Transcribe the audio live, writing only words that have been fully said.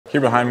Here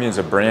behind me is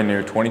a brand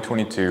new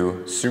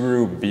 2022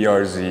 Subaru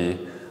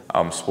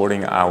BRZ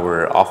sporting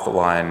our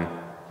off-the-line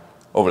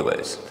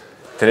overlays.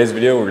 Today's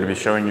video, we're going to be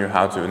showing you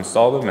how to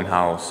install them and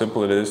how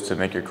simple it is to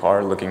make your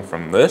car looking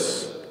from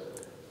this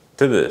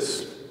to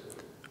this.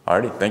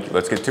 Alrighty, thank you.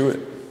 Let's get to it.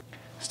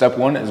 Step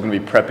one is going to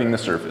be prepping the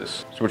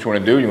surface. So what you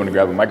want to do, you want to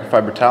grab a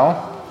microfiber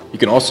towel. You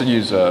can also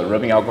use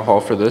rubbing alcohol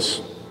for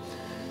this.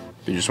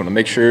 You just want to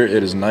make sure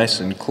it is nice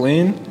and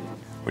clean.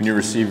 When you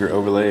receive your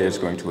overlay, it's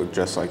going to look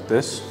just like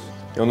this.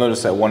 You'll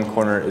notice that one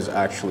corner is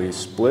actually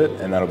split,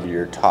 and that'll be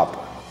your top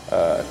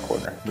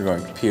corner. We're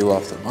going to peel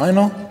off the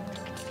vinyl.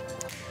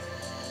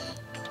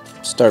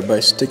 Start by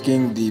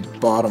sticking the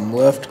bottom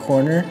left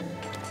corner.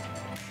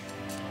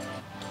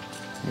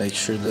 Make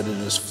sure that it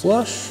is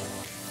flush.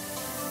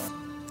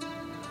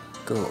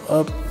 Go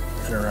up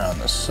and around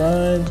the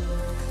side.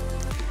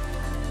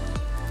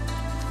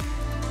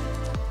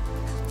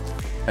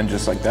 And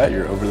just like that,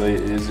 your overlay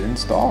is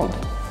installed.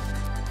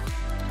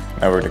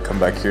 Now we're going to come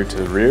back here to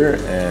the rear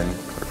and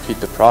repeat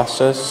the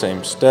process,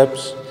 same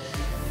steps.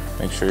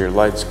 Make sure your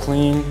light's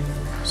clean.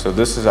 So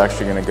this is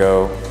actually going to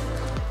go,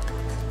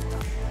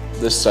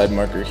 this side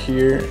marker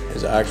here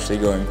is actually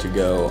going to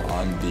go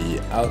on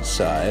the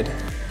outside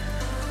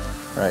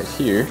right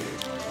here.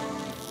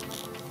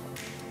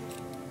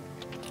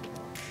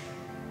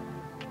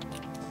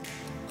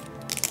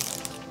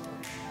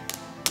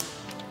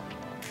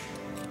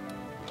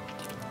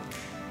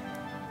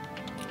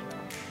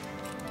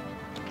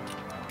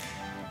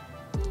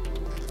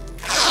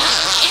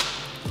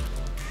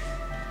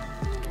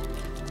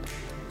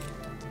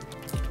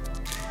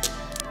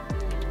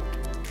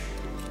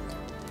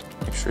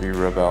 Make sure you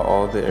rub out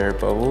all the air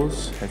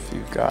bubbles if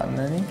you've gotten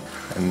any.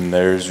 And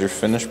there's your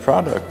finished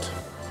product.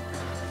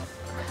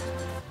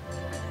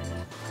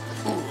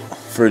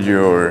 For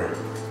your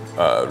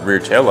rear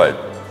taillight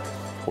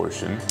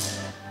portion,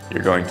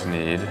 you're going to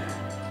need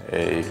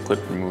a clip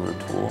remover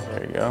tool.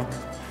 There you go.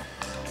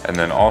 And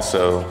then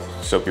also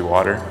soapy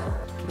water.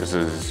 This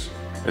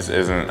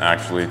isn't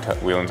actually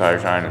wheel and tire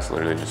shine, it's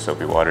literally just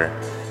soapy water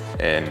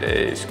and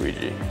a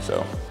squeegee.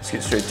 So let's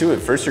get straight to it.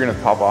 First, you're gonna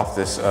pop off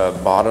this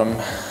bottom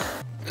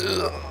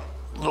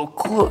little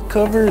clip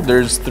cover.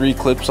 There's 3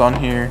 clips on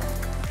here.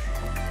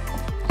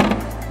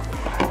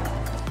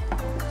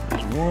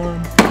 There's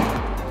 1,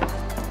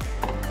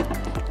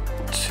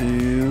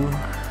 2,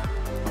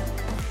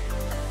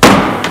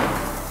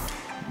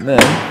 and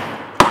then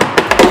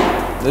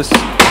this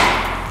is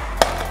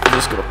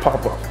just gonna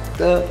pop off like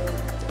that,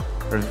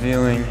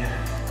 revealing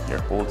your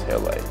whole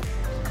tail light.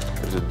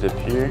 There's a dip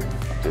here,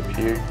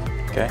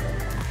 okay?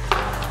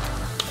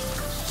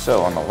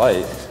 So on the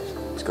light,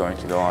 it's going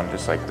to go on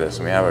just like this.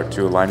 And we have our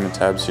 2 alignment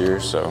tabs here,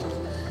 so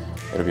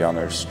it'll be on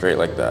there straight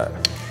like that.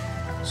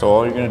 So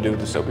all you're gonna do with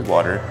the soapy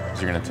water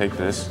is you're gonna take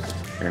this,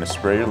 you're gonna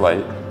spray your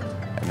light,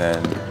 and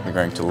then you're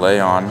going to lay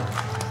on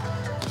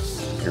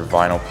your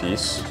vinyl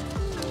piece.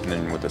 And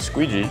then with a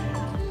squeegee,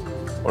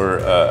 or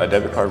a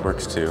debit card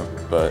works too,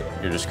 but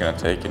you're just gonna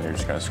take and you're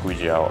just gonna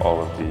squeegee out all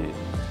of the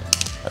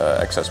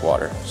excess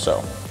water.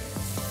 So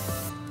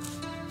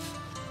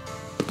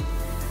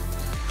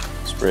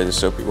spray the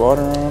soapy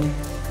water on.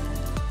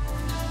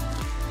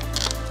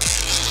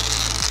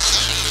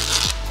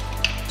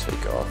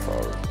 Take off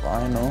our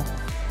vinyl.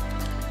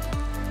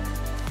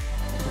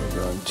 We're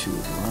going to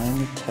align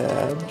the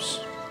tabs.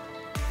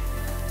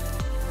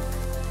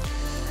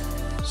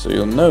 So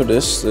you'll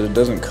notice that it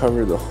doesn't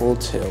cover the whole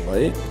tail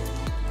light.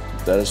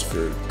 That is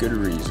for a good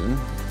reason.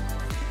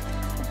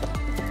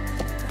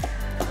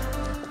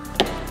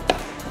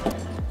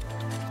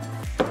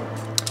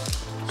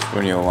 So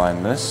when you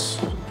align this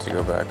to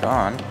go back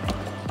on,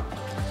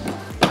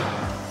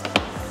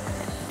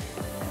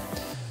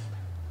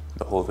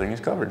 the whole thing is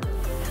covered.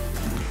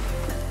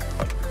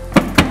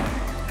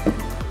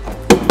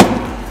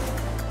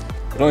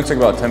 It only took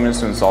about 10 minutes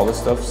to install this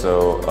stuff,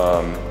 so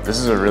this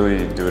is a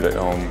really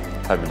do-it-at-home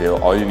type of deal.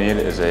 All you need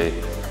is a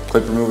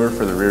clip remover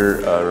for the rear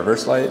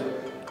reverse light,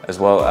 as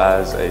well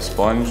as a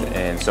sponge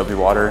and soapy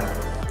water.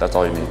 That's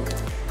all you need.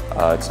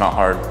 It's not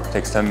hard, it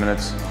takes 10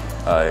 minutes.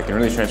 It can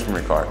really transform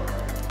your car.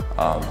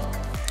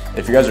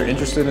 If you guys are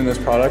interested in this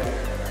product,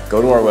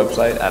 go to our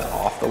website at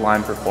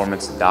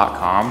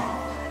offthelineperformance.com.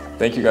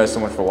 Thank you guys so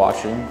much for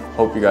watching.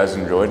 Hope you guys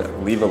enjoyed.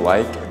 Leave a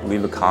like,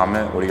 leave a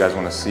comment. What do you guys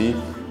want to see?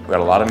 We got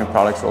a lot of new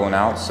products rolling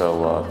out,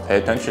 so pay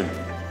attention.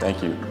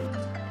 Thank you.